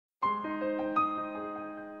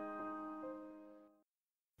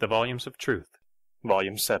The Volumes of Truth,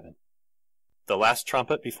 Volume 7. The Last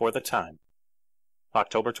Trumpet Before the Time.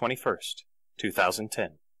 October 21st,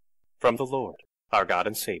 2010. From the Lord, our God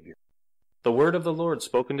and Savior. The word of the Lord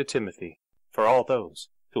spoken to Timothy, for all those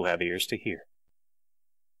who have ears to hear.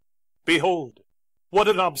 Behold, what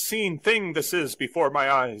an obscene thing this is before my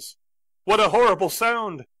eyes! What a horrible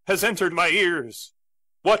sound has entered my ears!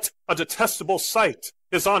 What a detestable sight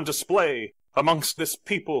is on display amongst this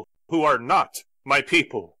people who are not my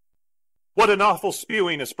people! What an awful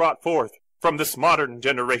spewing is brought forth from this modern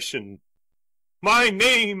generation! My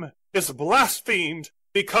name is blasphemed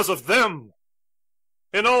because of them!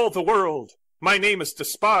 In all the world, my name is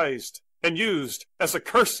despised and used as a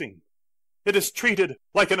cursing. It is treated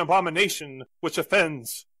like an abomination which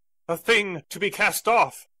offends, a thing to be cast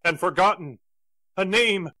off and forgotten, a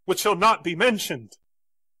name which shall not be mentioned.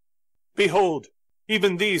 Behold,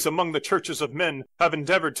 even these among the churches of men have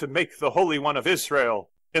endeavored to make the Holy One of Israel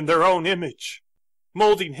in their own image,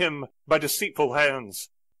 molding him by deceitful hands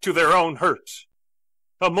to their own hurt.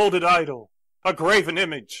 A molded idol, a graven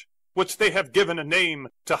image, which they have given a name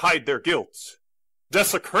to hide their guilt.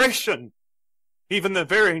 Desecration, even the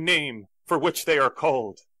very name for which they are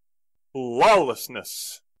called.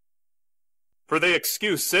 Lawlessness. For they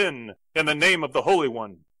excuse sin in the name of the Holy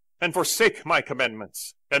One, and forsake my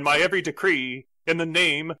commandments and my every decree in the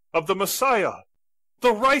name of the Messiah,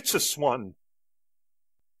 the righteous one.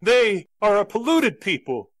 They are a polluted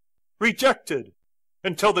people, rejected,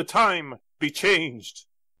 until the time be changed.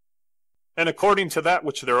 And according to that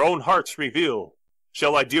which their own hearts reveal,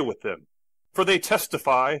 shall I deal with them, for they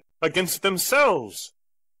testify against themselves,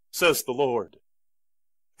 says the Lord.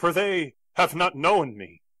 For they have not known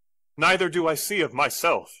me, neither do I see of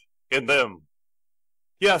myself in them.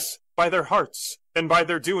 Yes, by their hearts and by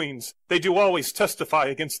their doings they do always testify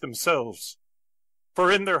against themselves.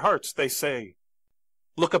 For in their hearts they say,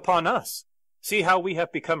 Look upon us, see how we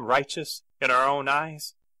have become righteous in our own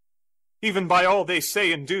eyes. Even by all they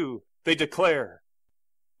say and do, they declare,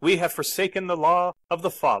 We have forsaken the law of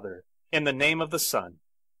the Father in the name of the Son.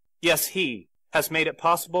 Yes, he has made it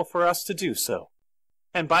possible for us to do so.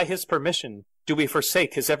 And by his permission do we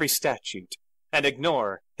forsake his every statute and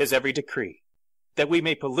ignore his every decree, that we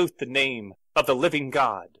may pollute the name of the living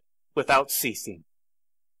God without ceasing.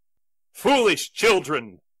 Foolish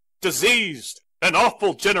children, diseased and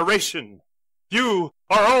awful generation, you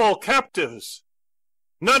are all captives.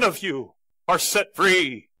 None of you are set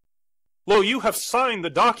free. Lo, you have signed the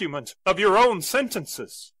document of your own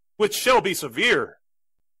sentences, which shall be severe.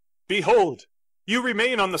 Behold, you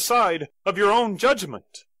remain on the side of your own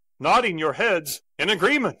judgment, nodding your heads in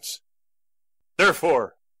agreement.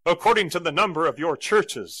 Therefore, according to the number of your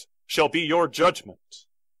churches shall be your judgment,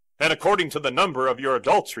 and according to the number of your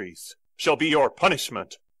adulteries shall be your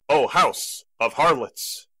punishment, O house of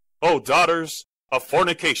harlots, O daughters of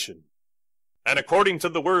fornication. And according to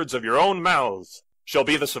the words of your own mouths shall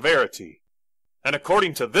be the severity, and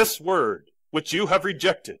according to this word which you have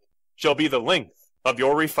rejected shall be the length of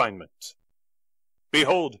your refinement.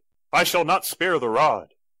 Behold, I shall not spare the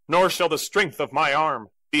rod, nor shall the strength of my arm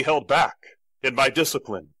be held back in my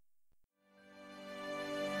discipline.